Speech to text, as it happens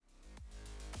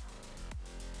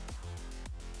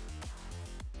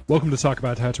Welcome to Talk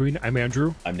About Tatooine. I'm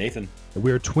Andrew. I'm Nathan. And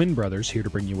we are twin brothers here to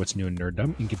bring you what's new in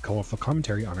nerddom and give colorful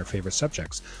commentary on our favorite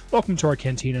subjects. Welcome to our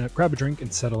cantina. Grab a drink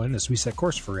and settle in as we set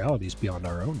course for realities beyond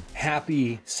our own.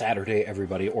 Happy Saturday,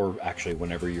 everybody, or actually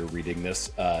whenever you're reading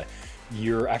this.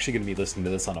 You're actually going to be listening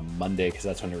to this on a Monday because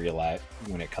that's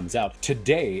when it comes out.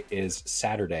 Today is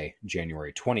Saturday,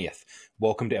 January 20th.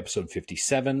 Welcome to episode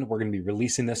 57. We're going to be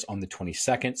releasing this on the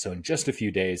 22nd, so in just a few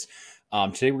days.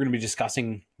 Today we're going to be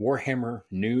discussing Warhammer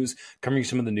news, covering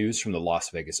some of the news from the Las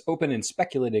Vegas Open and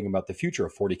speculating about the future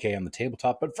of 40K on the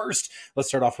tabletop. But first, let's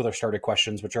start off with our starter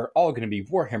questions, which are all going to be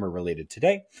Warhammer related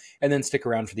today. And then stick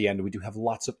around for the end. We do have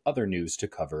lots of other news to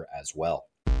cover as well.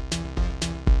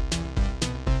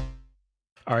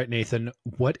 All right, Nathan,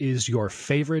 what is your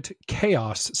favorite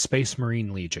Chaos Space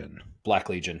Marine Legion? Black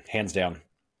Legion, hands down.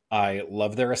 I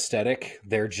love their aesthetic.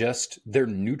 They're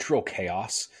neutral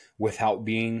chaos without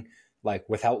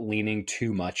leaning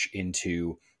too much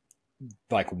into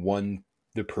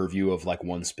the purview of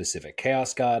one specific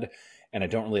chaos god. And I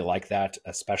don't really like that,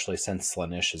 especially since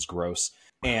Slaanesh is gross.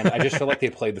 And I just feel like they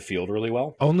played the field really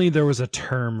well. Only there was a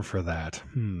term for that.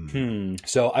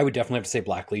 So I would definitely have to say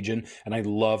Black Legion. And I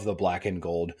love the black and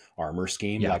gold armor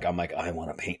scheme. Yeah. I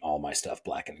want to paint all my stuff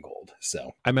black and gold.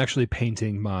 So I'm actually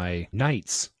painting my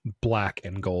knights black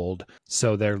and gold.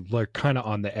 So they're kind of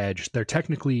on the edge.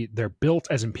 They're built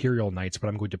as Imperial Knights, but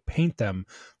I'm going to paint them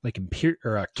like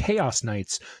Chaos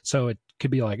Knights. So it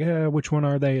could be like, which one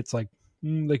are they? It's like,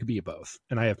 they could be both.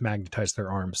 And I have magnetized their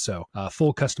arms, so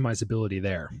full customizability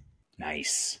there.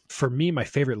 Nice. For me, my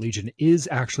favorite Legion is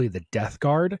actually the Death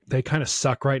Guard. They kind of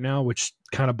suck right now, which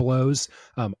kind of blows.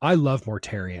 I love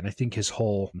Mortarion. I think his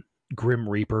whole Grim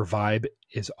Reaper vibe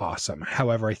is awesome.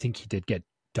 However, I think he did get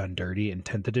done dirty in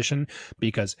 10th edition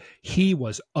because he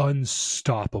was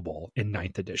unstoppable in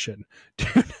 9th edition.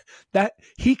 Dude, that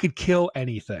he could kill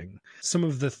anything. Some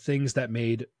of the things that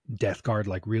made Death Guard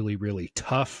really, really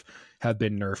tough have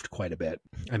been nerfed quite a bit.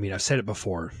 I mean, I've said it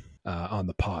before on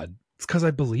the pod. It's because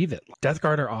I believe it. Death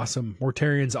Guard are awesome.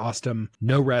 Mortarion's awesome.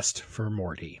 No rest for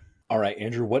Morty. All right,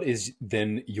 Andrew, what is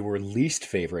then your least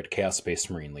favorite Chaos Space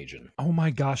Marine Legion? Oh my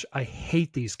gosh, I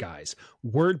hate these guys.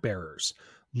 Word bearers.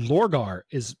 Lorgar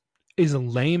is a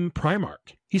lame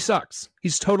Primarch. He sucks.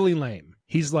 He's totally lame.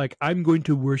 He's like, I'm going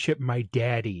to worship my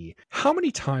daddy. How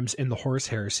many times in the Horus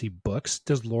Heresy books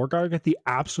does Lorgar get the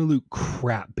absolute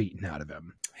crap beaten out of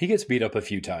him? He gets beat up a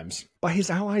few times. By his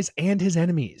allies and his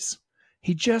enemies.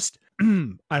 He just,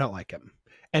 I don't like him.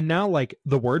 And now,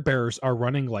 the word bearers are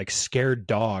running scared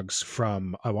dogs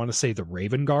from, I want to say, the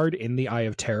Raven Guard in the Eye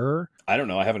of Terror. I don't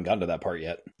know. I haven't gotten to that part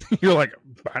yet. You're like,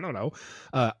 I don't know.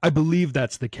 I believe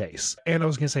that's the case. And I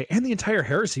was going to say, and the entire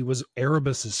heresy was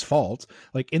Erebus's fault.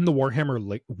 In the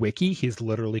Warhammer wiki, he's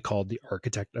literally called the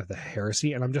architect of the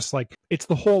heresy. And I'm just like, it's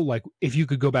the whole, if you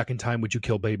could go back in time, would you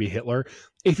kill baby Hitler?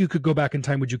 If you could go back in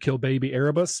time, would you kill baby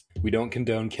Erebus? We don't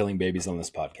condone killing babies on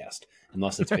this podcast,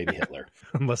 unless it's baby Hitler.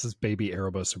 Unless it's baby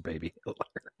Erebus or baby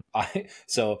Hitler.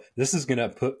 So this is going to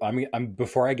put,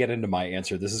 before I get into my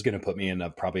answer, this is going to put me in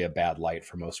probably a bad light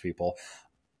for most people.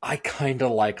 I kind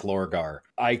of like Lorgar.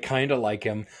 I kind of like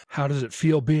him. How does it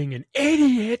feel being an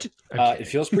idiot? It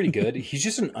feels pretty good. He's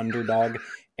just an underdog.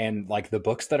 And the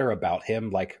books that are about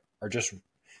him, are just,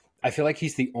 I feel like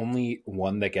he's the only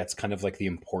one that gets kind of the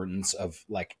importance of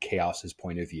Chaos's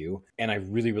point of view. And I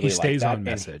really, really like that. He stays on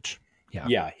message.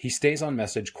 Yeah, he stays on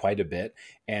message quite a bit,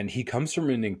 and he comes from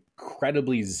an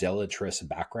incredibly zealotrous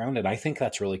background, and I think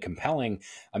that's really compelling.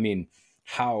 I mean,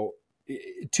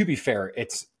 to be fair,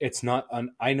 it's not.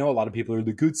 I know a lot of people are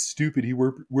good, stupid. He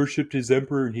worshipped his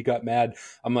emperor and he got mad.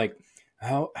 I'm like,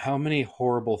 how many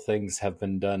horrible things have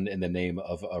been done in the name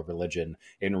of a religion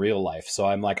in real life? So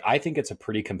I'm like, I think it's a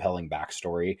pretty compelling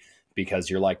backstory because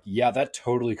you're like, yeah, that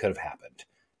totally could have happened.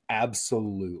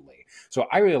 Absolutely. So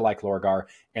I really like Lorgar,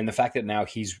 and the fact that now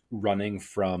he's running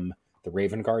from the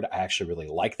Raven Guard, I actually really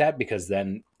like that because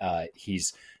then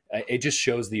it just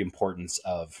shows the importance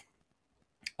of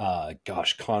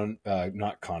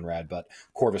not Conrad, but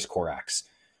Corvus Corax.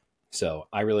 So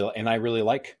I really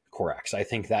like Corax. I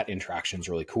think that interaction is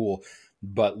really cool.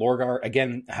 But Lorgar,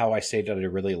 again, how I say that I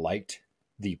really liked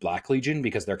the Black Legion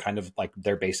because they're kind of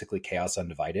they're basically Chaos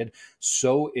Undivided.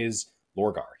 So is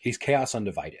Lorgar. He's Chaos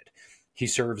Undivided. He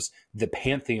serves the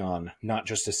pantheon, not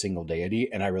just a single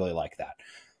deity, and I really like that.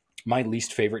 My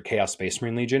least favorite Chaos Space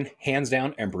Marine Legion, hands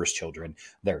down, Emperor's Children.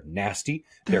 They're nasty.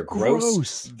 They're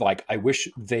gross. I wish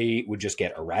they would just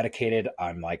get eradicated.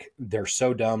 I'm they're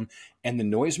so dumb. And the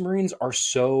Noise Marines are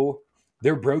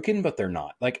they're broken, but they're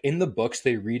not. In the books,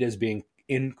 they read as being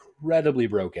incredibly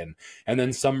broken. And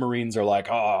then some Marines are like,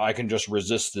 oh, I can just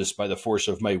resist this by the force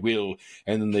of my will.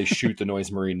 And then they shoot the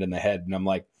Noise Marine in the head. And I'm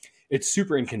like, it's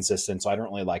super inconsistent. So I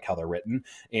don't really like how they're written.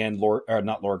 And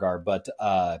not Lorgar, but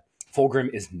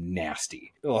Fulgrim is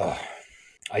nasty. Ugh.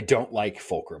 I don't like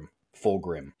Fulgrim.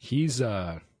 He's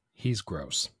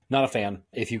gross. Not a fan.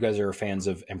 If you guys are fans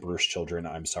of Emperor's Children,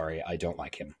 I'm sorry, I don't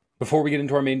like him. Before we get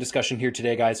into our main discussion here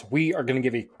today, guys, we are going to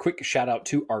give a quick shout out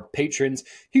to our patrons.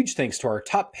 Huge thanks to our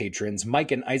top patrons,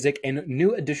 Mike and Isaac, and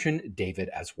new addition, David,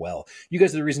 as well. You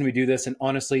guys are the reason we do this, and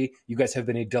honestly, you guys have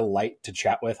been a delight to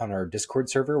chat with on our Discord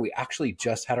server. We actually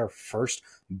just had our first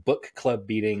book club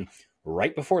meeting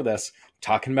right before this,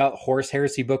 talking about Horus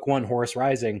Heresy Book 1, Horus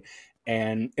Rising,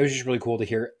 and it was just really cool to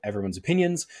hear everyone's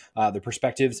opinions, the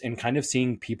perspectives, and kind of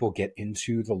seeing people get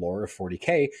into the lore of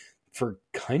 40K for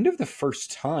kind of the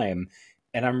first time.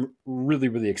 And I'm really,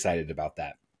 really excited about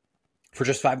that. For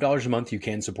just $5 a month, you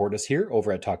can support us here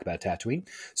over at Talk About Tatooine.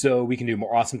 So we can do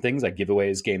more awesome things like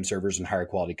giveaways, game servers, and higher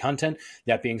quality content.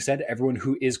 That being said, everyone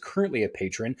who is currently a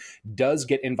patron does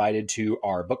get invited to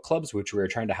our book clubs, which we're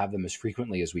trying to have them as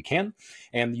frequently as we can.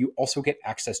 And you also get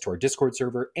access to our Discord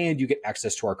server, and you get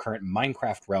access to our current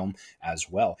Minecraft realm as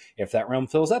well. If that realm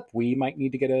fills up, we might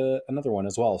need to get another one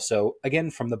as well. So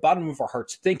again, from the bottom of our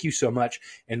hearts, thank you so much.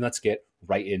 And let's get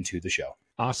right into the show.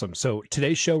 Awesome. So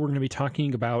today's show, we're going to be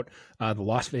talking about the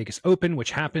Las Vegas Open,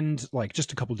 which happened like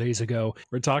just a couple days ago.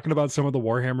 We're talking about some of the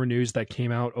Warhammer news that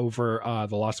came out over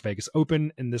the Las Vegas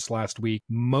Open in this last week.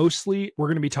 Mostly, we're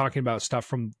going to be talking about stuff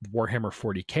from Warhammer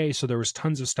 40K. So there was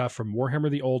tons of stuff from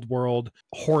Warhammer the Old World,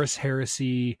 Horus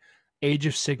Heresy, Age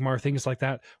of Sigmar, things like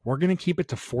that. We're going to keep it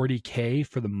to 40K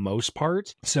for the most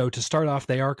part. So to start off,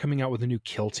 they are coming out with a new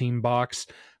Kill Team box,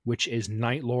 which is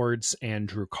Night Lords and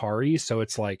Drukhari. So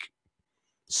it's like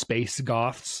space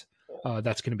goths.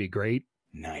 That's going to be great.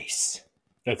 Nice.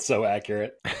 That's so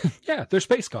accurate. Yeah, they're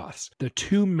space goths. The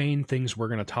two main things we're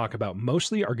going to talk about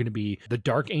mostly are going to be the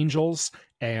Dark Angels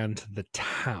and the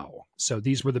Tau. So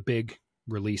these were the big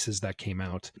releases that came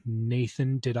out.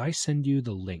 Nathan, did I send you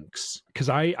the links? Because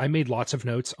I made lots of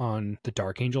notes on the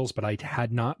Dark Angels, but I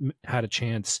had not had a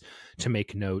chance to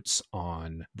make notes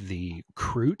on the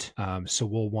Kroot. So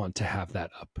we'll want to have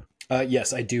that up.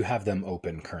 Yes, I do have them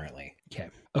open currently.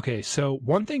 Okay, so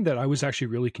one thing that I was actually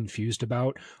really confused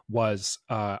about was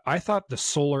I thought the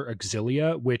Solar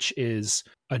Auxilia, which is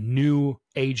a new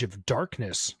Age of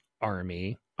Darkness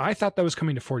army, I thought that was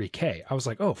coming to 40K. I was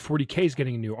like, oh, 40K is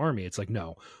getting a new army. It's like,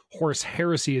 no, Horus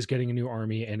Heresy is getting a new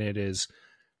army, and it is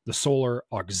the Solar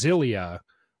Auxilia,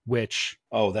 which...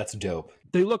 Oh, that's dope.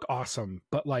 They look awesome,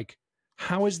 but like,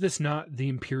 how is this not the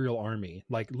Imperial Army?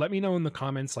 Like, let me know in the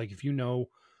comments, like, if you know...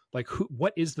 Like,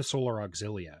 what is the Solar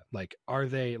Auxilia? Like, are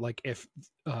they, like, if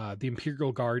the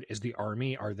Imperial Guard is the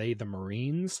army, are they the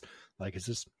Marines? Like, is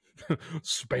this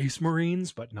Space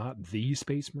Marines, but not the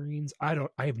Space Marines? I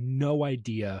have no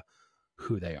idea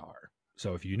who they are.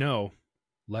 So if you know,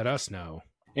 let us know.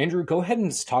 Andrew, go ahead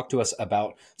and talk to us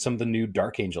about some of the new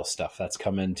Dark Angel stuff that's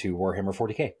come into Warhammer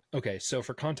 40K. Okay, so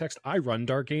for context, I run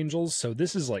Dark Angels, so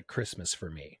this is like Christmas for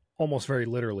me. Almost very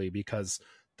literally, because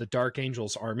the Dark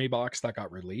Angels army box that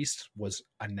got released was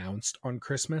announced on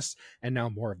Christmas, and now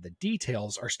more of the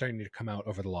details are starting to come out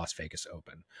over the Las Vegas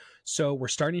Open. So we're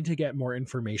starting to get more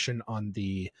information on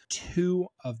the two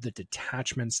of the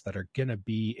detachments that are going to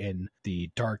be in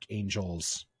the Dark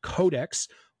Angels Codex,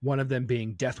 one of them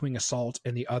being Deathwing Assault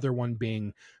and the other one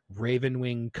being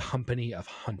Ravenwing Company of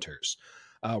Hunters.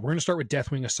 We're going to start with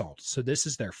Deathwing Assault. So this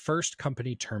is their first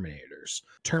company Terminators.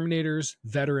 Terminators,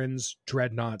 veterans,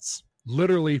 dreadnoughts,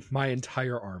 literally my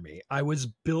entire army. I was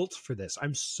built for this.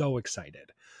 I'm so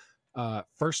excited.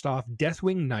 First off,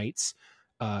 Deathwing Knights,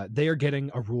 they are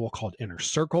getting a rule called Inner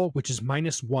Circle, which is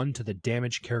 -1 to the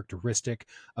damage characteristic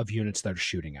of units that are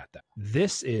shooting at them.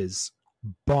 This is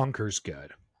bonkers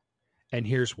good. And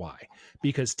here's why.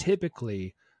 Because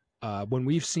typically, when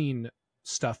we've seen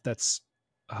stuff that's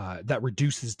that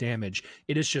reduces damage,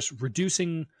 it is just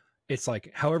reducing... It's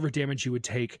like however damage you would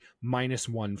take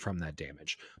 -1 from that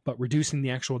damage. But reducing the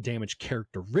actual damage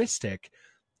characteristic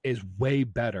is way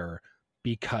better,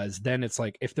 because then it's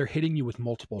like if they're hitting you with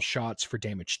multiple shots for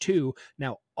damage 2,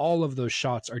 now all of those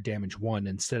shots are damage 1,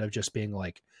 instead of just being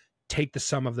like, take the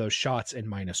sum of those shots and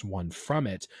 -1 from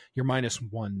it. You're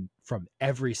 -1 from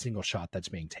every single shot that's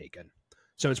being taken.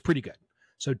 So it's pretty good.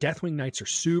 So Deathwing Knights are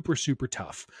super, super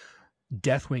tough.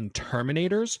 Deathwing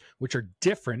Terminators, which are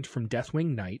different from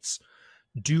Deathwing Knights,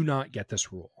 do not get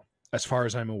this rule, as far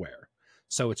as I'm aware.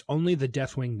 So it's only the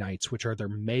Deathwing Knights, which are their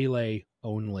melee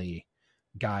only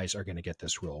guys, are going to get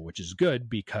this rule, which is good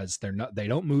because they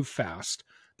don't move fast.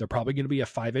 They're probably going to be a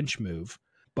 5-inch move,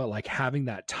 but like having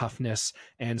that toughness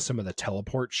and some of the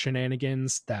teleport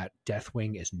shenanigans that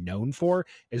Deathwing is known for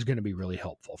is going to be really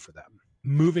helpful for them.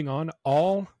 Moving on,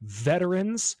 all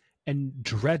veterans and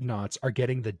dreadnoughts are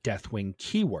getting the Deathwing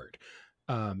keyword.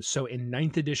 So in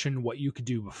 9th edition, what you could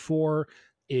do before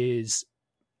is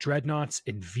dreadnoughts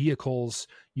and vehicles,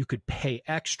 you could pay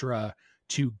extra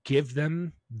to give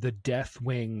them the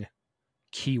Deathwing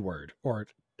keyword, or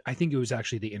I think it was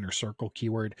actually the inner circle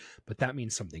keyword, but that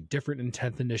means something different in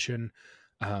 10th edition.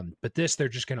 But this, they're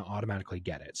just going to automatically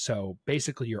get it. So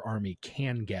basically your army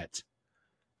can get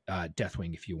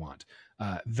Deathwing if you want.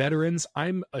 Veterans,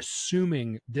 I'm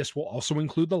assuming this will also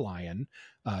include the Lion.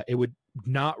 It would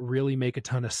not really make a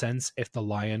ton of sense if the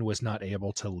Lion was not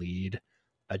able to lead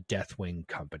a Deathwing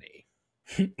company.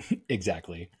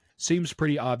 Exactly. Seems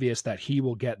pretty obvious that he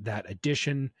will get that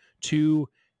addition to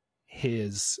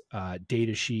his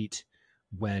data sheet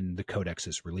when the codex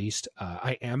is released.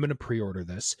 I am going to pre-order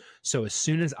this, so as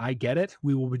soon as I get it,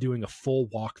 we will be doing a full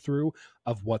walkthrough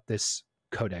of what this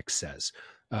codex says.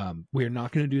 We're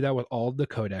not going to do that with all of the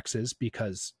codexes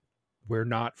because we're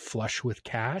not flush with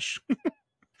cash.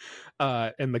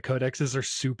 And the codexes are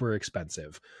super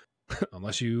expensive.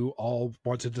 Unless you all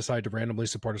want to decide to randomly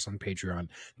support us on Patreon,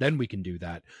 then we can do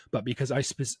that. But because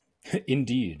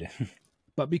Indeed.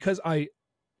 But because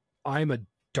I'm a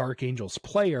Dark Angels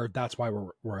player, that's why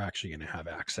we're actually going to have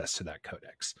access to that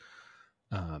codex.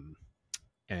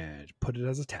 And put it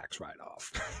as a tax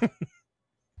write-off.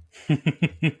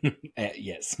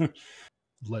 Yes.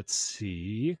 Let's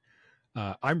see.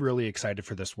 I'm really excited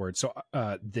for this word. So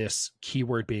this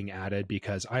keyword being added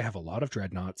because I have a lot of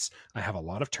dreadnoughts, I have a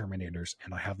lot of Terminators,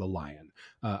 and I have the Lion.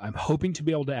 I'm hoping to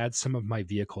be able to add some of my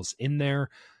vehicles in there.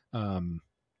 I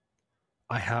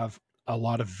have a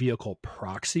lot of vehicle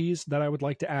proxies that I would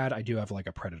like to add. I do have like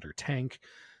a Predator tank,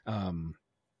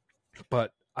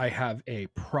 but I have a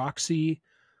proxy,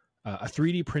 a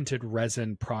 3D printed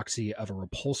resin proxy of a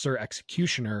Repulsor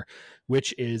Executioner,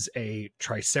 which is a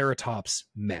Triceratops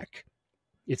mech.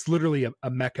 It's literally a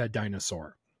mecha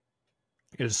dinosaur.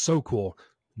 It is so cool.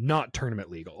 Not tournament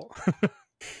legal.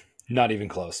 Not even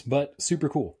close, but super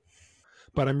cool.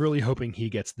 But I'm really hoping he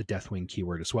gets the Deathwing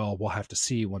keyword as well. We'll have to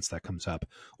see once that comes up.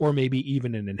 Or maybe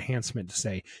even an enhancement to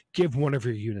say, give one of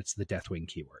your units the Deathwing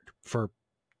keyword for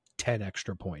 10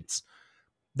 extra points.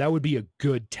 That would be a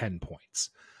good 10 points.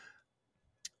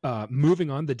 Moving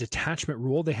on, the detachment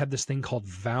rule, they have this thing called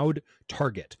Vowed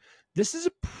Target. This is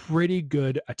a pretty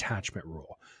good attachment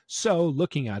rule. So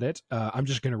looking at it, I'm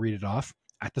just going to read it off.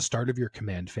 At the start of your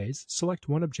command phase, select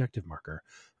one objective marker.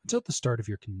 Until the start of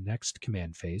your next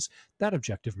command phase, that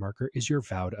objective marker is your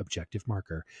vowed objective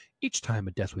marker. Each time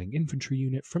a Deathwing infantry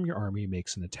unit from your army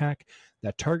makes an attack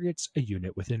that targets a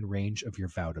unit within range of your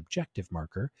vowed objective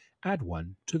marker, add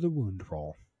 1 to the wound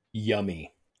roll.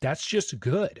 Yummy. That's just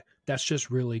good. That's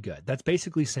just really good. That's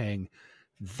basically saying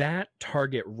that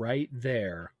target right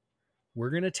there, we're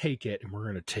going to take it, and we're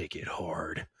going to take it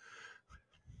hard.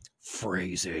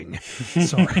 Phrasing.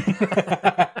 Sorry.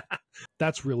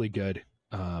 That's really good.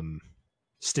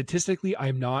 Statistically,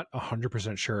 I'm not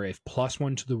 100% sure if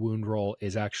 +1 to the wound roll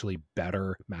is actually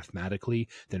better mathematically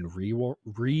than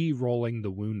re-rolling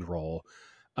the wound roll.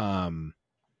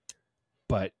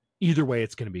 But either way,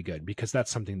 it's going to be good because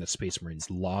that's something that Space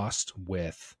Marines lost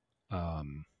with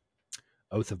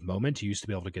Oath of Moment. You used to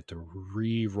be able to get to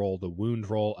re-roll the wound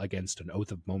roll against an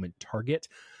Oath of Moment target.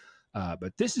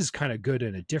 But this is kind of good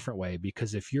in a different way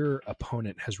because if your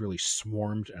opponent has really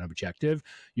swarmed an objective,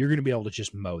 you're going to be able to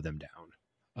just mow them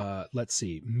down. Let's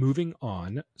see. Moving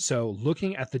on. So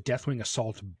looking at the Deathwing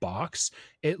Assault box,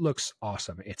 it looks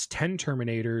awesome. It's 10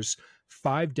 Terminators,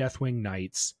 5 Deathwing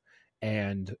Knights,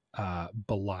 and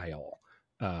Belial.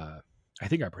 I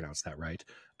think I pronounced that right.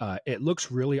 It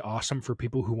looks really awesome for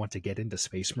people who want to get into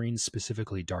Space Marines,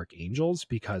 specifically Dark Angels,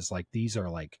 because like these are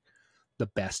like the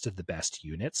best of the best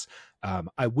units.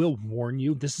 I will warn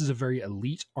you, this is a very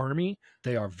elite army.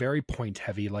 They are very point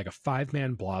heavy, like a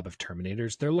 5-man blob of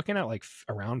Terminators. They're looking at like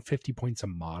around 50 points a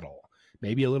model,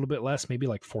 maybe a little bit less, maybe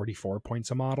like 44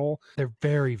 points a model. They're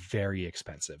very, very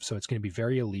expensive. So it's going to be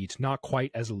very elite, not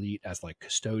quite as elite as like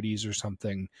Custodes or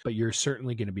something, but you're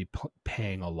certainly going to be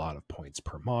paying a lot of points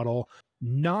per model.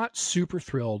 Not super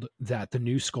thrilled that the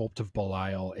new sculpt of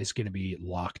Belial is going to be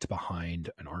locked behind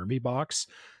an army box.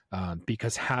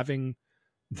 Because having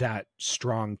that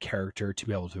strong character to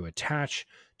be able to attach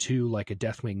to like a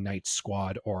Deathwing Knight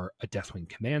squad or a Deathwing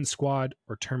Command squad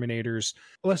or Terminators.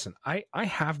 Listen, I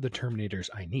have the Terminators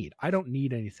I need. I don't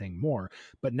need anything more.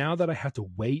 But now that I have to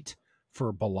wait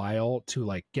for Belial to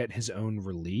like get his own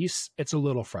release, it's a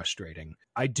little frustrating.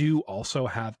 I do also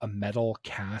have a metal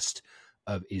cast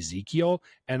of Ezekiel,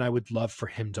 and I would love for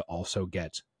him to also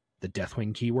get the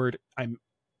Deathwing keyword. I'm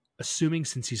assuming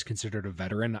since he's considered a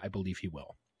veteran, I believe he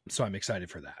will. So I'm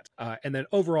excited for that. And then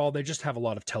overall, they just have a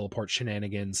lot of teleport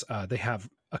shenanigans. They have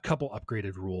a couple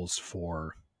upgraded rules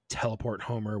for Teleport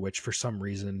Homer, which for some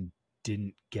reason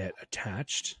didn't get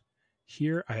attached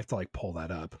here. I have to like pull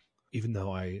that up, even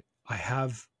though I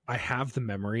have the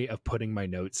memory of putting my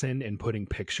notes in and putting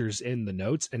pictures in the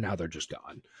notes, and now they're just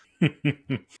gone.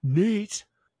 Neat.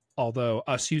 Although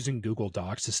us using Google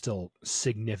Docs is still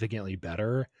significantly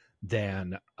better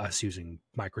than us using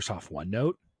Microsoft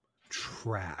OneNote.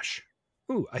 Trash.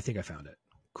 Ooh, I think I found it.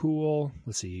 Cool.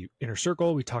 Let's see. Inner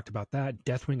Circle, we talked about that.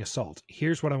 Deathwing Assault.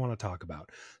 Here's what I want to talk about.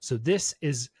 So this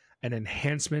is an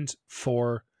enhancement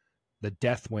for the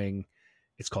Deathwing.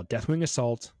 It's called Deathwing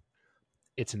Assault.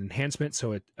 It's an enhancement,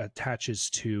 so it attaches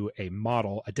to a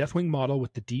model, a Deathwing model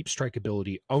with the deep strike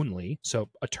ability only, so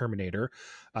a Terminator.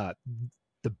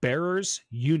 The bearer's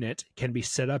unit can be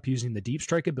set up using the deep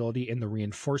strike ability in the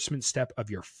reinforcement step of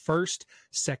your first,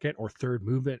 second, or third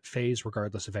movement phase,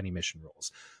 regardless of any mission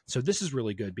rules. So this is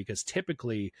really good because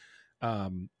typically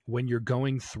when you're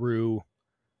going through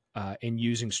and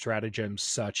using stratagems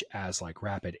such as like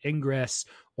rapid ingress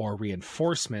or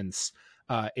reinforcements,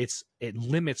 it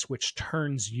limits which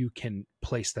turns you can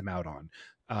place them out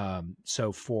on.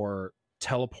 So for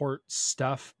teleport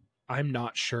stuff, I'm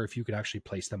not sure if you could actually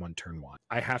place them on turn one.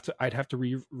 I'd have to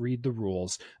reread the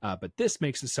rules, but this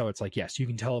makes it so it's like, yes, you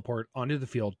can teleport onto the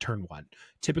field turn one.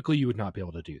 Typically, you would not be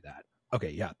able to do that. Okay,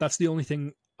 yeah, that's the only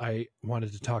thing I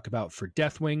wanted to talk about for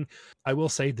Deathwing. I will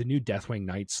say the new Deathwing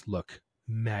Knights look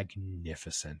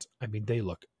magnificent. I mean, they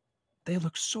look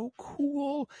so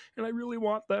cool, and I really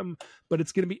want them. But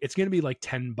it's gonna be like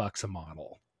 $10 a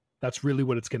model. That's really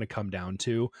what it's going to come down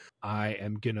to. I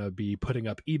am going to be putting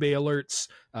up eBay alerts.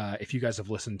 If you guys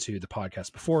have listened to the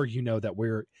podcast before, you know that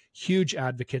we're huge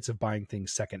advocates of buying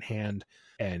things secondhand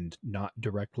and not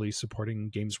directly supporting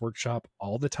Games Workshop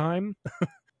all the time.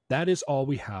 That is all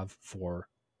we have for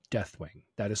Deathwing.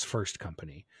 That is first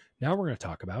company. Now we're going to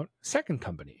talk about second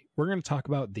company. We're going to talk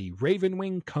about the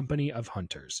Ravenwing Company of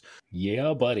Hunters.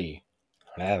 Yeah, buddy.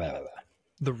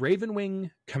 The Ravenwing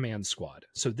Command Squad.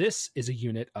 So this is a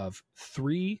unit of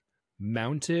 3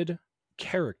 mounted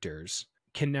characters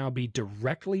can now be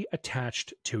directly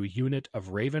attached to a unit of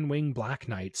Ravenwing Black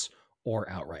Knights or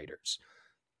Outriders.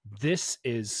 This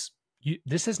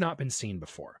has not been seen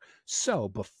before. So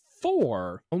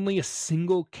before, only a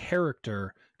single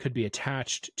character could be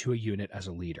attached to a unit as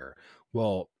a leader.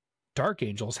 Well, Dark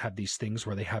Angels have these things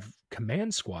where they have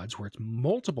command squads where it's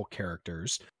multiple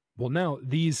characters. Well, now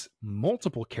these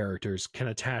multiple characters can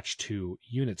attach to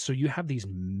units. So you have these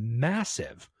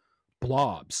massive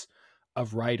blobs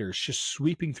of riders just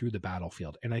sweeping through the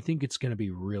battlefield. And I think it's going to be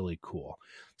really cool.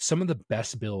 Some of the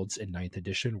best builds in 9th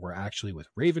edition were actually with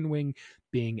Ravenwing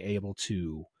being able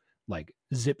to like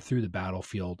zip through the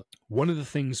battlefield. One of the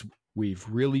things we've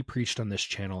really preached on this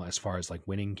channel as far as like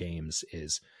winning games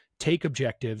is take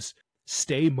objectives,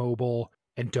 stay mobile,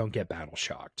 and don't get battle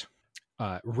shocked.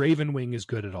 Ravenwing is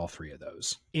good at all 3 of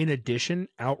those. In addition,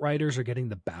 Outriders are getting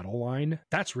the battle line.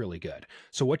 That's really good.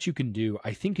 So what you can do,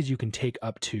 I think, is you can take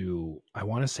up to, I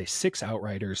want to say 6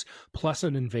 Outriders plus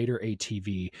an Invader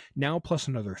ATV, now plus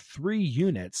another 3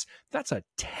 units. That's a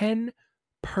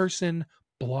 10-person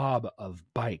blob of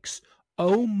bikes.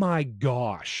 Oh my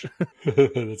gosh.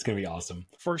 That's going to be awesome.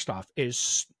 First off,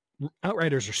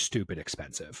 Outriders are stupid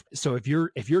expensive. So if you're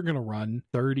going to run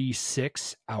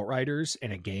 36 Outriders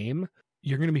in a game,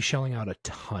 you're going to be shelling out a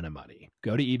ton of money.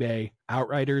 Go to eBay.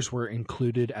 Outriders were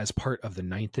included as part of the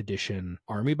 9th edition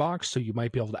army box, so you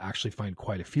might be able to actually find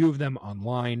quite a few of them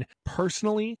online.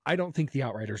 Personally, I don't think the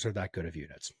Outriders are that good of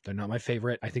units. They're not my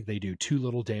favorite. I think they do too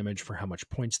little damage for how much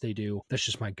points they do. That's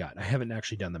just my gut. I haven't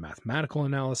actually done the mathematical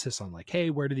analysis on like,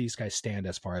 hey, where do these guys stand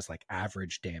as far as like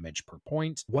average damage per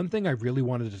point? One thing I really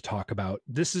wanted to talk about,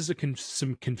 this is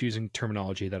some confusing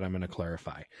terminology that I'm going to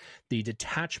clarify. The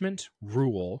detachment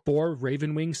rule for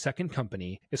Ravenwing Second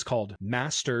Company is called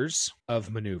Masters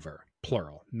of Maneuver,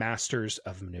 plural, Masters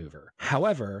of Maneuver.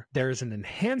 However, there is an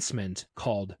enhancement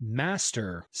called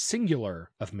Master, singular,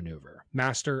 of Maneuver,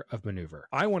 Master of Maneuver.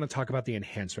 I want to talk about the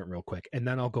enhancement real quick, and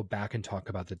then I'll go back and talk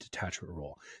about the detachment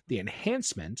rule. The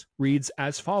enhancement reads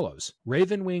as follows: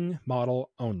 Ravenwing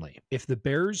model only. If the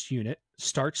bearer's unit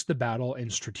starts the battle in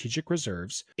strategic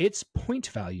reserves, its point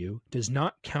value does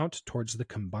not count towards the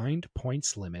combined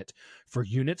points limit for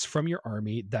units from your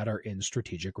army that are in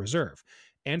strategic reserve.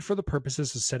 And for the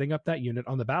purposes of setting up that unit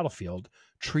on the battlefield,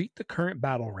 treat the current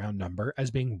battle round number as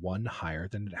being 1 higher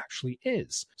than it actually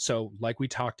is. So like we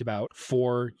talked about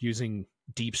for using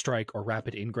deep strike or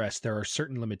rapid ingress, there are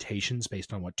certain limitations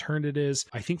based on what turn it is.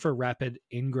 I think for rapid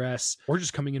ingress, or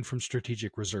just coming in from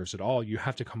strategic reserves at all, you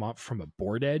have to come up from a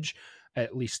board edge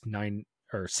at least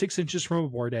 6 inches from a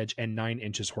board edge and 9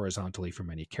 inches horizontally from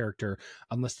any character.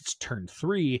 Unless it's turn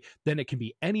 3, then it can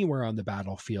be anywhere on the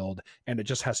battlefield, and it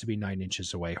just has to be 9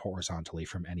 inches away horizontally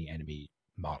from any enemy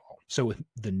model. So with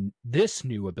this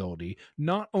new ability,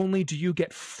 not only do you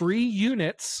get free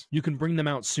units, you can bring them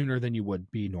out sooner than you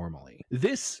would be normally.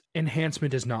 This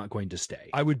enhancement is not going to stay.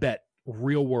 I would bet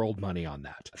real world money on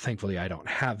that. Thankfully, I don't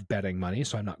have betting money,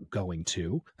 so I'm not going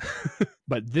to.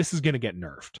 But this is going to get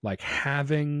nerfed. Like,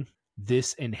 having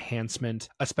this enhancement,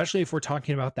 especially if we're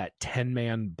talking about that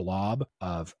 10-man blob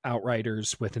of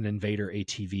Outriders with an Invader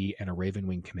ATV and a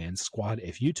Ravenwing command squad,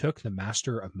 if you took the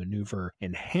Master of Maneuver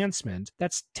enhancement,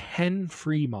 that's 10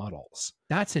 free models.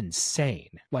 That's insane.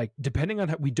 Like, depending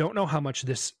on we don't know how much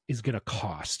this is going to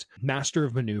cost. Master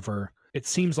of Maneuver, it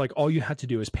seems like all you have to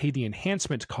do is pay the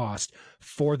enhancement cost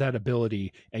for that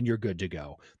ability and you're good to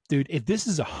go. Dude, if this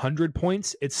is 100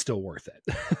 points, it's still worth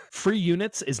it. Free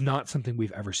units is not something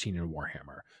we've ever seen in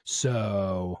Warhammer.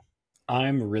 So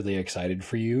I'm really excited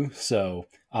for you. So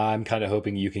I'm kind of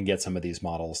hoping you can get some of these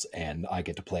models and I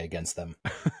get to play against them.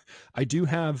 I do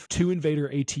have 2 Invader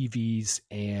ATVs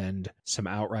and some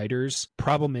Outriders.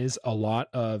 Problem is, a lot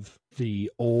of the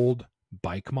old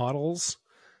bike models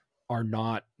are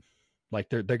not, like,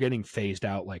 they're getting phased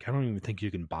out. Like, I don't even think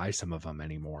you can buy some of them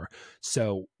anymore.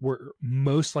 So we're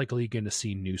most likely going to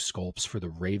see new sculpts for the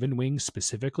Ravenwing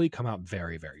specifically come out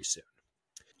very, very soon.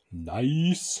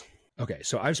 Nice. Okay,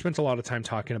 so I've spent a lot of time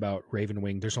talking about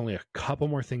Ravenwing. There's only a couple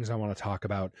more things I want to talk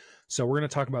about. So we're going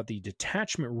to talk about the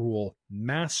detachment rule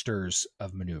Masters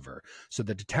of Maneuver. So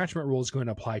the detachment rule is going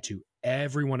to apply to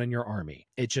everyone in your army.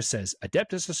 It just says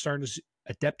Adeptus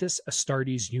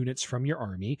Astartes units from your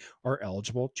army are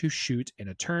eligible to shoot in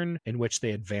a turn in which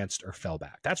they advanced or fell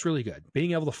back. That's really good.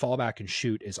 Being able to fall back and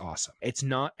shoot is awesome. It's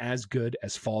not as good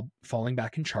as falling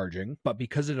back and charging, but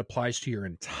because it applies to your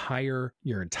entire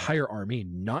army,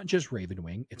 not just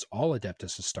Ravenwing, it's all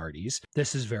Adeptus Astartes.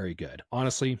 This is very good.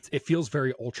 Honestly, it feels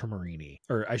very Ultramarine-y,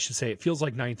 or I should say it feels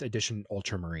like 9th edition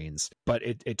Ultramarines, but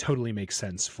it totally makes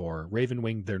sense for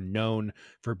Ravenwing. They're known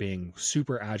for being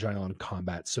super agile in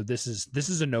combat, so this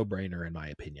is a no-brainer in my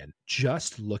opinion.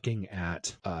 Just looking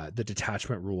at the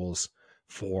detachment rules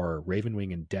for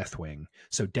Ravenwing and Deathwing.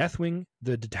 So Deathwing,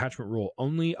 the detachment rule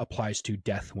only applies to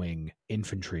Deathwing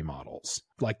infantry models.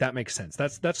 Like, that makes sense.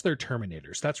 That's their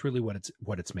Terminators. That's really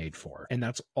what it's made for. And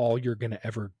that's all you're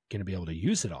ever gonna be able to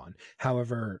use it on.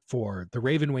 However, for the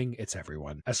Ravenwing, it's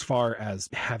everyone. As far as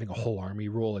having a whole army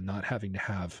rule and not having to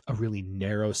have a really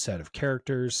narrow set of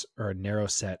characters or a narrow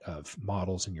set of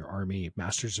models in your army,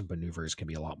 Masters of Maneuvers can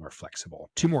be a lot more flexible.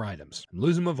 2 more items. I'm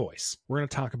losing my voice. We're going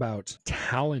to talk about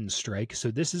Talon Strike. So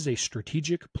this is a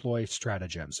strategic ploy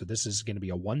stratagem. So this is going to be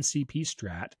a 1 CP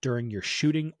strat during your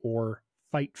shooting or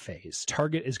fight phase.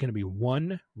 Target is going to be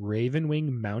 1 Ravenwing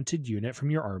mounted unit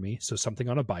from your army, so something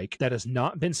on a bike, that has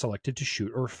not been selected to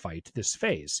shoot or fight this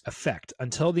phase. Effect: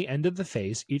 until the end of the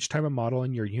phase, each time a model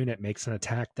in your unit makes an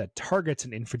attack that targets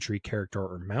an infantry character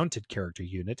or mounted character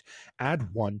unit,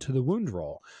 add 1 to the wound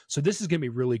roll. So this is going to be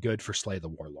really good for Slay the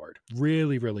Warlord.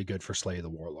 Really, really good for Slay the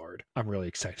Warlord. I'm really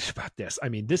excited about this. I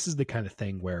mean, this is the kind of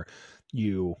thing where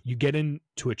you get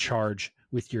into a charge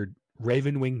with your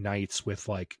Ravenwing Knights with,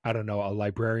 like, I don't know, a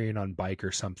librarian on bike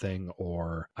or something,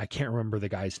 or I can't remember the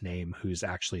guy's name who's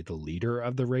actually the leader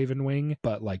of the Ravenwing,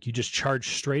 but like, you just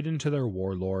charge straight into their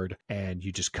warlord and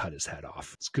you just cut his head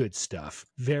off. It's good stuff.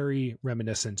 Very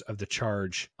reminiscent of the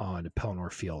charge on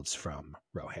Pelennor Fields from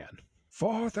Rohan.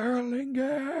 For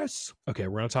Therlingus. Okay,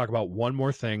 we're going to talk about one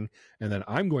more thing, and then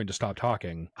I'm going to stop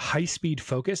talking. High speed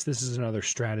focus. This is another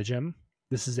stratagem.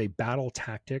 This is a battle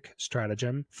tactic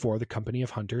stratagem for the Company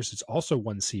of Hunters. It's also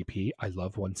 1 CP. I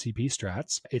love 1 CP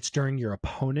strats. It's during your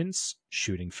opponent's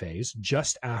shooting phase,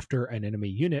 just after an enemy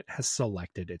unit has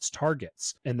selected its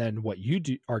targets. And then what you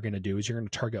are going to do is you're going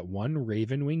to target 1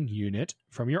 Ravenwing unit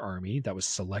from your army that was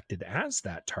selected as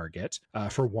that target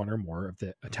for 1 or more of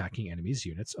the attacking enemy's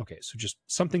units. Okay, so just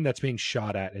something that's being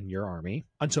shot at in your army.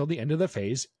 Until the end of the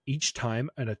phase, each time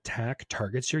an attack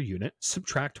targets your unit,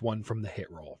 subtract 1 from the hit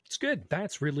roll. It's good.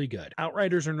 That's really good.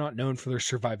 Outriders are not known for their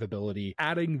survivability.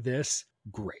 Adding this,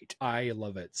 great. I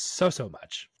love it so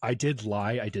much. I did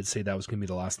lie. I did say that was going to be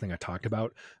the last thing I talked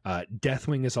about.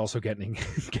 Deathwing is also getting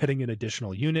an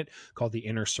additional unit called the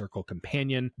Inner Circle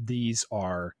Companion. These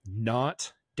are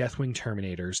not Deathwing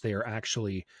Terminators. They are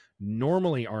actually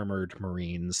normally armored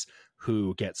Marines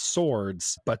who get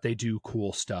swords, but they do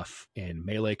cool stuff in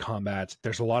melee combat.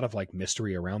 There's a lot of like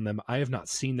mystery around them. I have not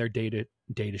seen their data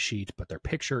sheet, but their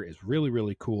picture is really,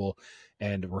 really cool.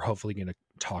 And we're hopefully going to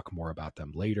talk more about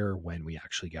them later when we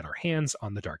actually get our hands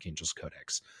on the Dark Angels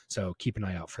Codex. So keep an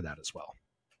eye out for that as well.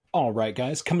 All right,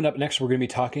 guys. Coming up next, we're going to be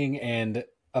talking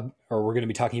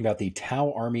about the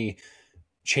Tau army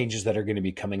changes that are going to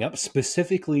be coming up,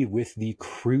 specifically with the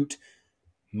Kroot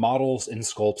models and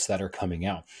sculpts that are coming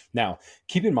out. Now,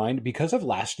 keep in mind, because of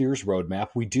last year's roadmap,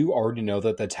 we do already know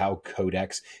that the Tau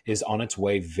Codex is on its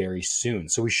way very soon.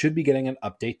 So we should be getting an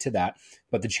update to that.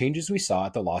 But the changes we saw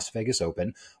at the Las Vegas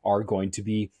Open are going to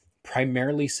be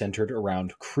primarily centered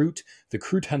around Kroot, the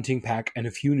Kroot hunting pack, and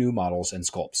a few new models and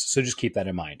sculpts. So just keep that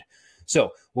in mind.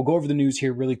 So we'll go over the news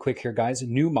here really quick here, guys.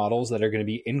 New models that are going to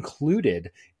be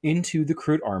included into the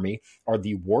Kroot army are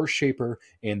the War Shaper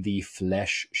and the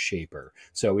Flesh Shaper.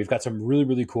 So we've got some really,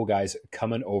 really cool guys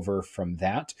coming over from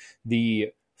that.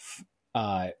 The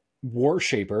War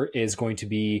Shaper is going to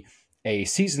be a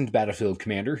seasoned battlefield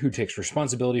commander who takes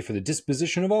responsibility for the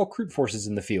disposition of all Kroot forces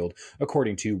in the field,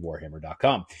 according to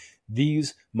Warhammer.com.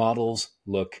 These models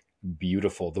look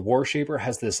beautiful. The War Shaper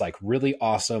has this like really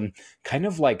awesome kind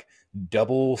of like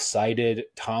double-sided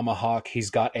tomahawk. He's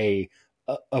got a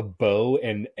bow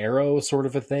and arrow sort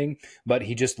of a thing, but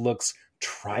he just looks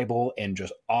tribal and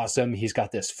just awesome. He's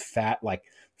got this fat like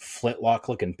flintlock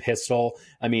looking pistol.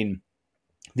 I mean,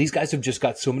 these guys have just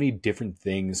got so many different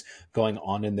things going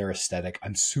on in their aesthetic.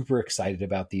 I'm super excited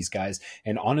about these guys.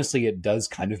 And honestly, it does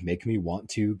kind of make me want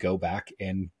to go back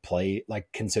and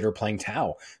consider playing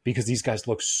Tau, because these guys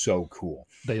look so cool.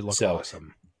 They look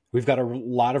awesome. We've got a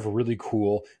lot of really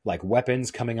cool like weapons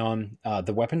coming on.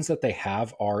 The weapons that they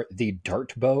have are the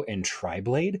dart bow and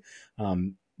tri-blade,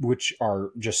 which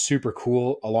are just super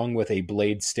cool, along with a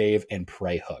blade stave and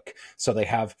prey hook. So they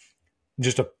have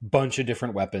just a bunch of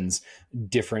different weapons,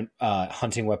 different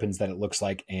hunting weapons that it looks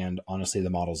like. And honestly, the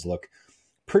models look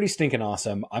pretty stinking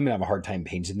awesome. I'm gonna have a hard time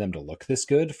painting them to look this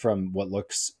good from what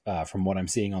I'm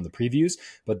seeing on the previews,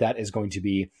 but that is going to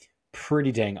be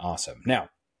pretty dang awesome. Now,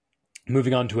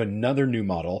 moving on to another new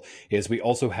model is we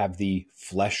also have the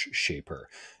Flesh Shaper.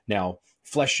 Now,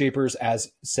 Flesh Shapers,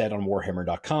 as said on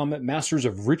Warhammer.com, masters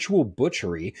of ritual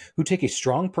butchery who take a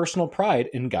strong personal pride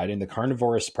in guiding the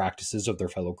carnivorous practices of their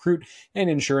fellow Kroot and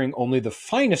ensuring only the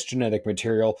finest genetic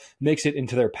material makes it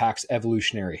into their pack's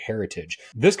evolutionary heritage.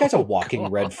 This guy's a walking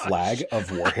red flag of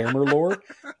Warhammer lore,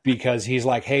 because he's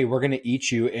like, hey, we're going to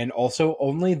eat you, and also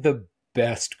only the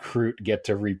best Kroot get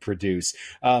to reproduce.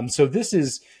 So this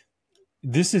is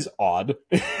odd.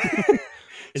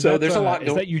 There's a lot.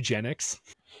 Is that eugenics?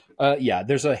 Yeah,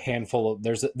 there's a handful of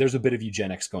there's a bit of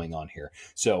eugenics going on here.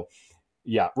 So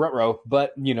yeah, ruh-roh,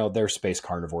 but they're space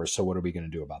carnivores, so what are we going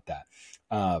to do about that?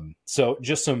 So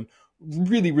just some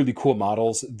really, really cool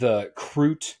models. The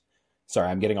Kroot, sorry,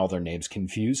 I'm getting all their names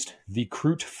confused. The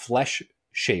Kroot Flesh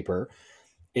Shaper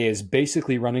is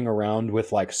basically running around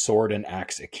with like sword and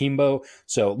axe akimbo.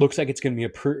 So it looks like it's going to be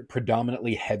a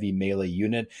predominantly heavy melee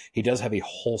unit. He does have a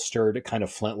holstered kind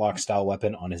of flintlock style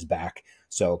weapon on his back.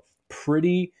 So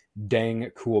pretty dang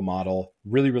cool model.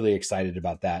 Really, really excited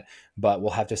about that. But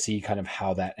we'll have to see kind of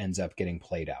how that ends up getting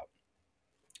played out.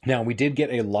 Now, we did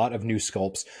get a lot of new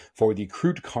sculpts for the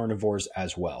Kroot carnivores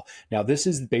as well. Now, this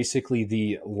is basically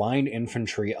the line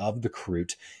infantry of the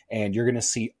Kroot, and you're going to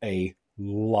see a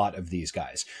lot of these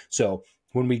guys. So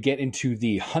when we get into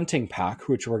the hunting pack,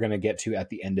 which we're going to get to at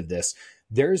the end of this,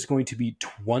 there's going to be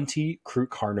 20 Kroot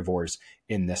carnivores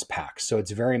in this pack. So it's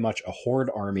very much a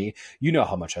horde army. You know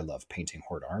how much I love painting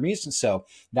horde armies. So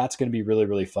that's going to be really,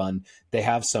 really fun. They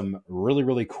have some really,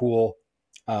 really cool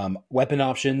weapon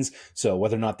options. So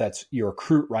whether or not that's your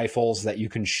Kroot rifles that you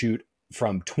can shoot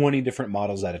from 20 different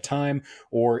models at a time,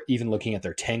 or even looking at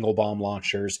their Tangle Bomb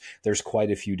launchers, there's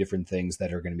quite a few different things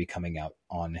that are going to be coming out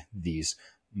on these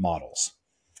models.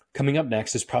 Coming up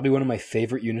next is probably one of my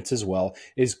favorite units as well,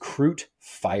 is Kroot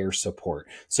Fire Support.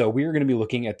 So we are going to be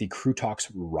looking at the Krootox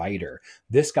Rider.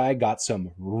 This guy got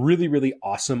some really, really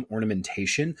awesome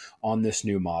ornamentation on this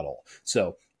new model.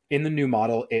 So in the new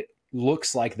model, it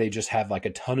looks like they just have like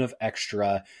a ton of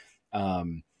extra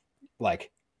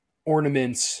like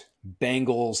ornaments,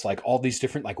 bangles, like all these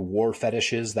different like war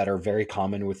fetishes that are very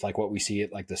common with like what we see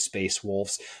at like the Space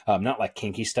Wolves. Not like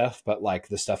kinky stuff, but like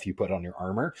the stuff you put on your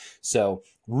armor. So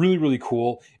really, really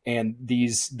cool. And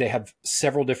they have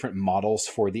several different models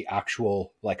for the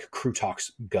actual like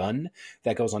Krootox gun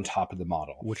that goes on top of the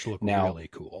model, which look really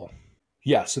cool.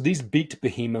 Yeah, so these beaked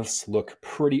behemoths look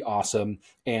pretty awesome.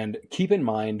 And keep in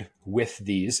mind with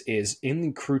these is in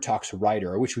the Crew Talks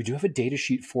Rider, which we do have a data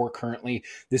sheet for currently.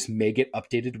 This may get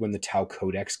updated when the Tau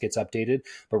Codex gets updated.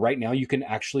 But right now you can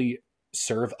actually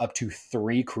serve up to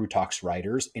 3 Crew Talks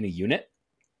Riders in a unit,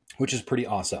 which is pretty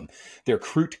awesome. Their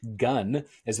Kroot gun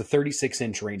is a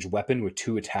 36-inch range weapon with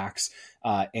 2 attacks,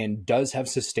 and does have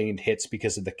sustained hits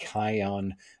because of the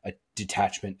Kion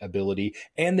detachment ability,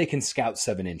 and they can scout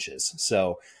 7 inches.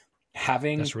 So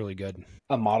having That's really good.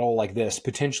 a model like this,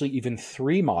 potentially even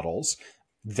 3 models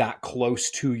that close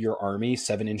to your army,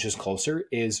 7 inches closer,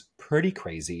 is pretty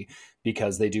crazy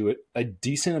because they do a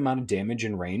decent amount of damage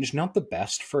in range. Not the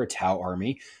best for a Tau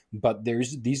army, but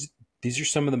there's these are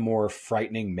some of the more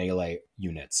frightening melee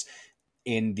units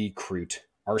in the Kroot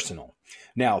arsenal.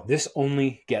 Now, this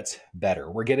only gets better.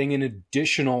 We're getting an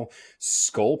additional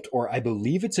sculpt, or I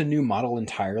believe it's a new model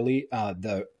entirely.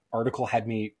 The article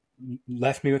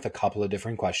left me with a couple of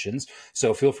different questions,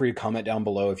 so feel free to comment down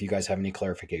below if you guys have any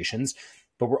clarifications.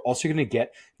 But we're also going to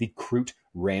get the Kroot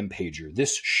Rampager.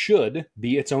 This should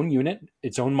be its own unit,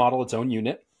 its own model, its own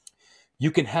unit.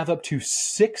 You can have up to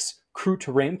 6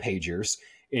 Kroot Rampagers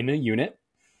in a unit,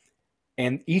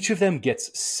 and each of them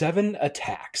gets 7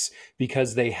 attacks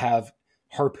because they have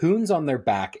harpoons on their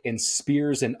back and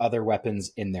spears and other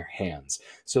weapons in their hands.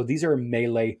 So these are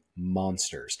melee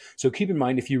monsters. So keep in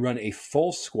mind, if you run a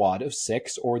full squad of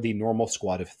 6 or the normal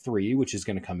squad of 3, which is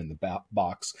going to come in the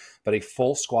box, but a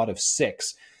full squad of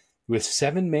 6 with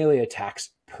 7 melee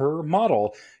attacks per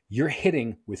model, you're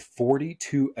hitting with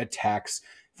 42 attacks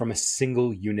from a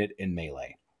single unit in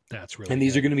melee. That's really And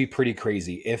these good. are going to be pretty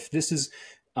crazy. If this is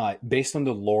based on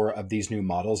the lore of these new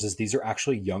models, is these are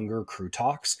actually younger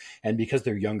Krootoks, and because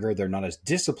they're younger, they're not as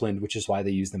disciplined, which is why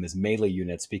they use them as melee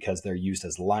units, because they're used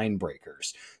as line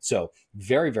breakers. So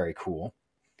very, very cool.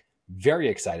 Very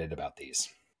excited about these.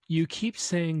 You keep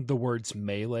saying the words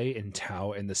melee and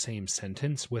Tau in the same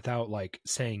sentence without like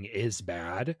saying is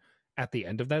bad at the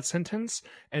end of that sentence,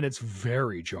 and it's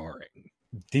very jarring.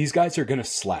 These guys are going to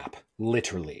slap,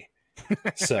 literally.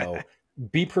 So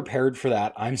be prepared for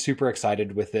that. I'm super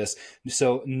excited with this.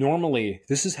 So normally,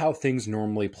 this is how things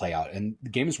normally play out. And the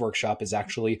Games Workshop is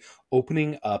actually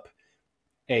opening up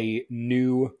a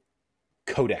new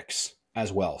codex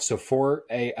as well. So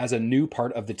as a new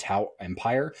part of the Tau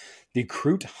Empire, the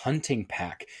Kroot Hunting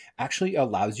Pack actually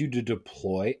allows you to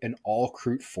deploy an all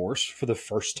Kroot force for the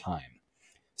first time.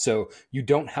 So you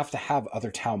don't have to have other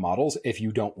Tau models if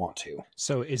you don't want to.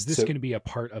 So is this going to be a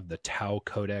part of the Tau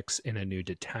Codex in a new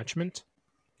detachment?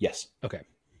 Yes. Okay.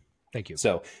 Thank you.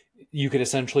 So you could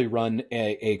essentially run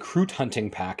a Kroot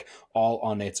Hunting Pack all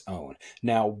on its own.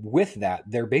 Now, with that,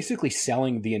 they're basically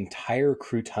selling the entire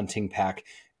Kroot Hunting Pack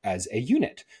as a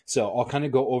unit. So I'll kind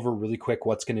of go over really quick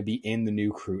what's going to be in the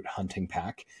new Kroot Hunting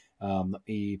Pack.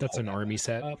 That's an army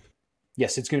set?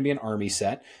 Yes, it's going to be an army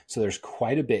set. So there's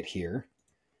quite a bit here.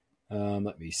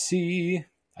 Let me see.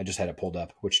 I just had it pulled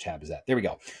up. Which tab is that? There we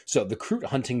go. So the Kroot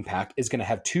Hunting Pack is going to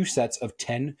have 2 sets of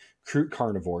 10 Kroot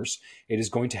Carnivores. It is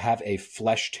going to have a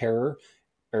Flesh Terror,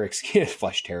 a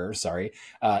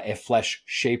Flesh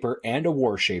Shaper and a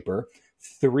War Shaper,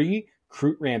 3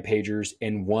 Kroot Rampagers,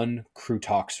 and 1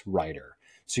 Krootox Rider.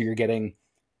 So you're getting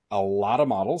a lot of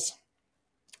models.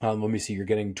 Let me see, you're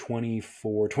getting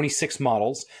 26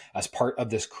 models as part of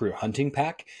this Kroot Hunting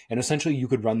Pack, and essentially you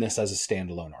could run this as a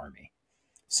standalone army.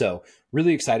 So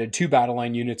really excited. 2 battle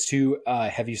line units, 2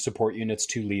 heavy support units,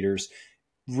 2 leaders.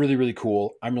 Really, really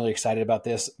cool. I'm really excited about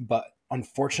this, but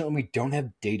unfortunately we don't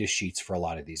have data sheets for a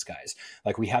lot of these guys.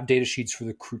 Like we have data sheets for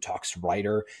the Krootox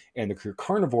Rider and the Kroot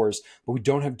Carnivores, but we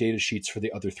don't have data sheets for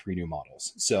the other 3 new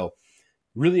models. So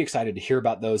really excited to hear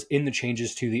about those in the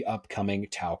changes to the upcoming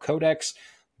Tau Codex.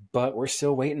 But we're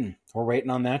still waiting. We're waiting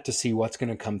on that to see what's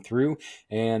going to come through.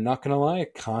 And not going to lie, I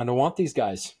kind of want these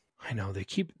guys. I know they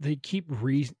keep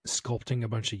re-sculpting a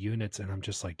bunch of units, and I'm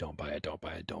just like, don't buy it, don't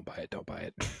buy it, don't buy it, don't buy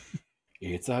it.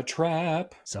 It's a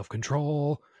trap.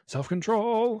 Self-control.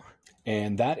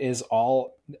 And that is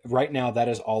all. Right now, that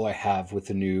is all I have with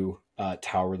the new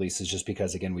Tau releases, just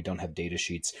because, again, we don't have data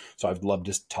sheets. So I'd love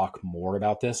to talk more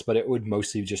about this, but it would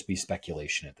mostly just be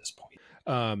speculation at this point.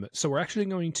 So we're actually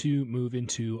going to move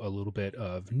into a little bit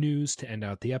of news to end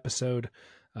out the episode.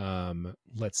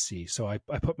 Let's see. So I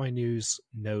put my news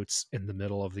notes in the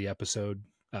middle of the episode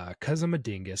because I'm a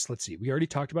dingus. Let's see. We already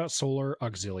talked about Solar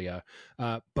Auxilia,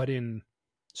 but in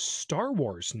Star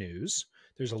Wars news,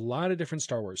 there's a lot of different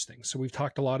Star Wars things. So we've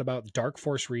talked a lot about Dark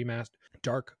Forces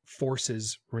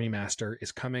Remaster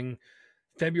is coming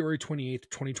February 28th,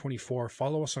 2024.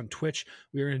 Follow us on Twitch.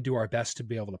 We're going to do our best to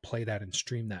be able to play that and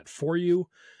stream that for you.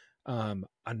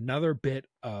 Another bit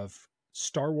of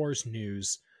Star Wars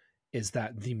news is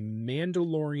that the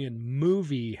Mandalorian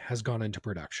movie has gone into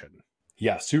production.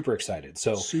 Yeah, super excited.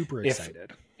 So Super if,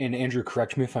 excited. and Andrew,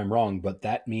 correct me if I'm wrong, but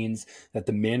that means that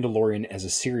the Mandalorian as a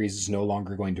series is no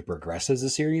longer going to progress as a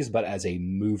series, but as a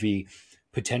movie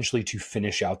potentially to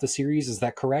finish out the series. Is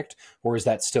that correct? Or is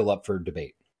that still up for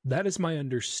debate? That is my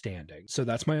understanding. So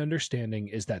that's my understanding,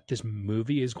 is that this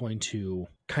movie is going to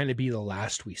kind of be the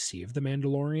last we see of the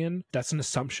Mandalorian. That's an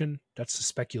assumption. That's a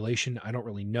speculation. I don't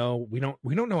really know. We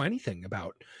don't know anything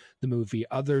about the movie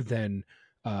other than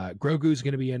Grogu's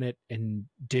going to be in it and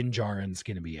Din Djarin's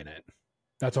going to be in it.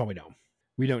 That's all we know.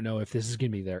 We don't know if this is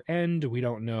going to be their end. We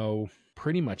don't know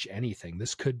pretty much anything.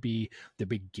 This could be the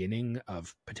beginning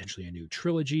of potentially a new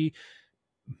trilogy.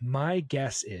 My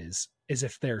guess is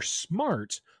if they're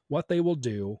smart, what they will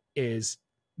do is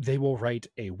they will write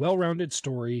a well-rounded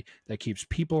story that keeps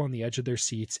people on the edge of their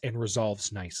seats and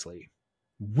resolves nicely,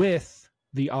 with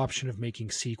the option of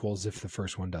making sequels if the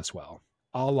first one does well,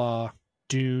 a la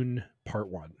Dune Part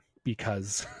 1,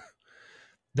 because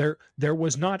there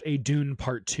was not a Dune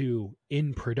Part 2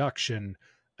 in production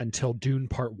until Dune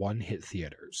Part 1 hit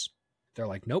theaters. They're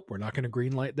like, nope, we're not going to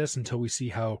greenlight this until we see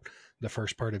how the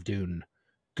first part of Dune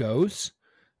goes.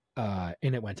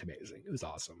 And it went amazing. It was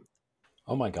awesome.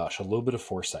 Oh my gosh, a little bit of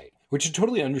foresight, which is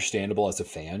totally understandable as a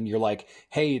fan. You're like,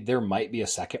 hey, there might be a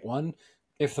second one.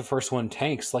 If the first one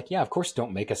tanks, like, yeah, of course,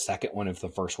 don't make a second one if the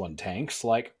first one tanks.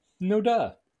 Like, no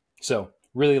duh. So,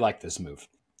 really like this move.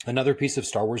 Another piece of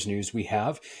Star Wars news we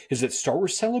have is that Star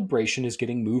Wars Celebration is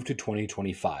getting moved to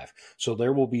 2025. So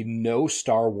there will be no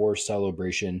Star Wars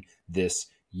Celebration this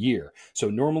year. So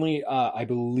normally, I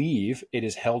believe it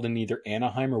is held in either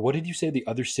Anaheim or what did you say the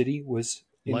other city was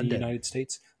in London. the United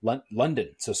States?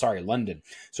 London. So sorry, London.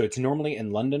 So it's normally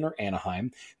in London or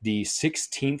Anaheim. The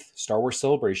 16th Star Wars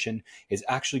Celebration is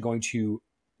actually going to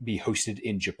be hosted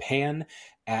in Japan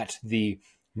at the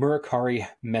Murakari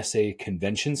Messe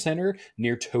Convention Center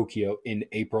near Tokyo in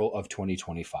April of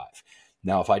 2025.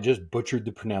 Now, if I just butchered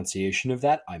the pronunciation of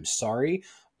that, I'm sorry.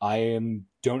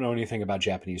 Don't know anything about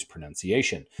Japanese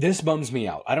pronunciation. This bums me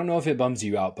out. I don't know if it bums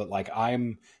you out, but like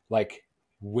I'm like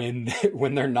when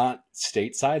they're not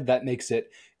stateside, that makes it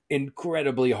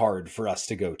incredibly hard for us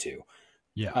to go to.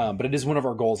 Yeah. But it is one of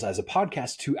our goals as a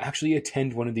podcast to actually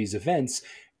attend one of these events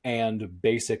and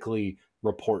basically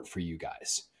report for you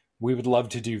guys. We would love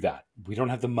to do that. We don't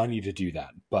have the money to do that,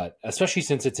 but especially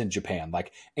since it's in Japan,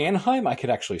 like Anaheim, I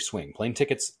could actually swing. Plane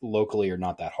tickets locally are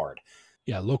not that hard.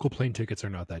 Yeah, local plane tickets are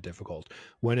not that difficult.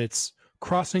 When it's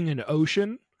crossing an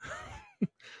ocean,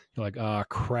 you're like, ah,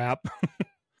 crap.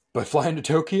 But flying to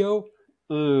Tokyo,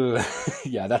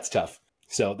 yeah, that's tough.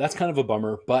 So that's kind of a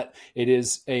bummer, but it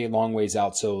is a long ways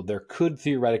out. So there could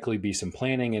theoretically be some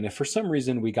planning. And if for some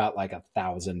reason we got like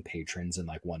 1,000 patrons in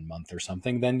like 1 month or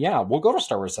something, then yeah, we'll go to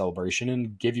Star Wars Celebration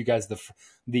and give you guys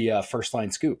the first line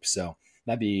scoop. So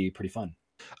that'd be pretty fun.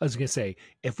 I was going to say,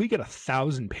 if we get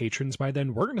 1,000 patrons by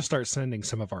then, we're going to start sending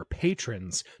some of our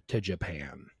patrons to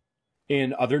Japan.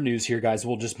 In other news here, guys,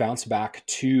 we'll just bounce back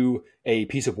to a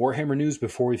piece of Warhammer news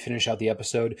before we finish out the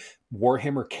episode.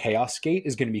 Warhammer Chaos Gate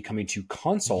is going to be coming to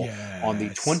console on the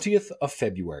 20th of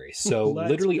February. So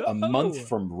literally a month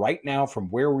from right now, from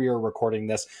where we are recording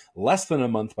this, less than a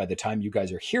month by the time you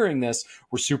guys are hearing this.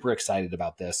 We're super excited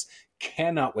about this.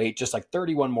 Cannot wait. Just like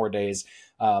 31 more days.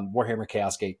 Warhammer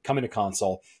Chaos Gate coming to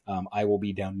console. I will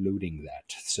be downloading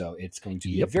that. So it's going to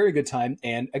be a very good time.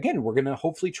 And again, we're going to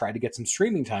hopefully try to get some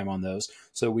streaming time on those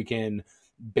so we can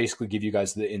basically give you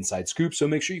guys the inside scoop. So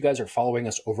make sure you guys are following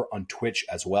us over on Twitch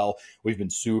as well. We've been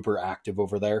super active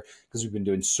over there because we've been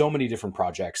doing so many different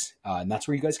projects. And that's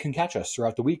where you guys can catch us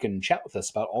throughout the week and chat with us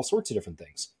about all sorts of different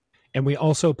things. And we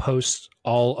also post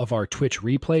all of our Twitch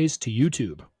replays to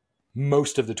YouTube.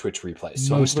 Most of the Twitch replays.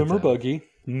 Some of them are buggy.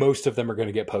 Most of them are going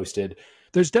to get posted.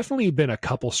 There's definitely been a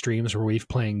couple streams where we've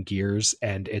playing Gears,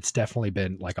 and it's definitely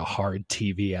been like a hard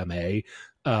TVMA.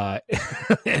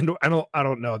 And I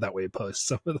don't know that we post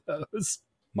some of those.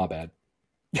 My bad.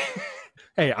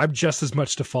 Hey, I'm just as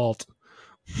much to fault.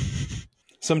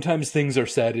 Sometimes things are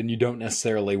said, and you don't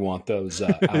necessarily want those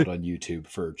out on YouTube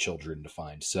for children to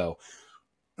find. So.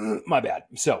 My bad.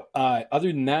 So other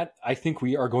than that, I think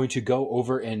we are going to go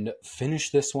over and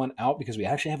finish this one out because we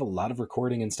actually have a lot of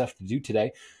recording and stuff to do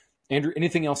today. Andrew,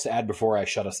 anything else to add before I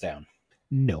shut us down?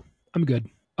 No, I'm good.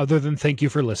 Other than thank you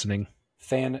for listening.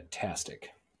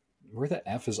 Fantastic. Where the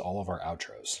F is all of our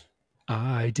outros?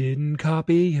 I didn't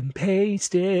copy and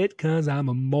paste it because I'm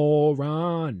a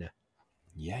moron.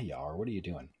 Yeah, you are. What are you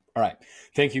doing? All right.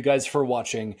 Thank you guys for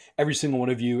watching. Every single one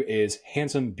of you is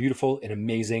handsome, beautiful, and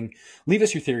amazing. Leave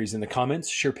us your theories in the comments.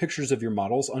 Share pictures of your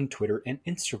models on Twitter and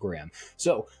Instagram.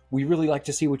 So we really like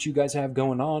to see what you guys have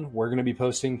going on. We're going to be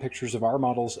posting pictures of our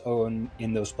models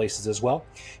in those places as well.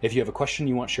 If you have a question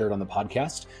you want shared on the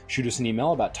podcast, shoot us an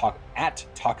email about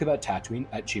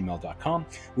talkabouttatooine@gmail.com.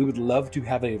 We would love to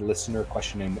have a listener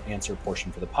question and answer portion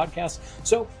for the podcast.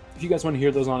 So if you guys want to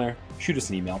hear those on air, shoot us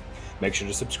an email. Make sure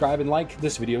to subscribe and like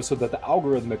this video so that the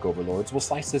algorithmic overlords will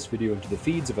slice this video into the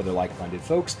feeds of other like-minded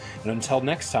folks. And until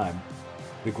next time,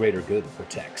 the greater good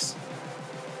protects.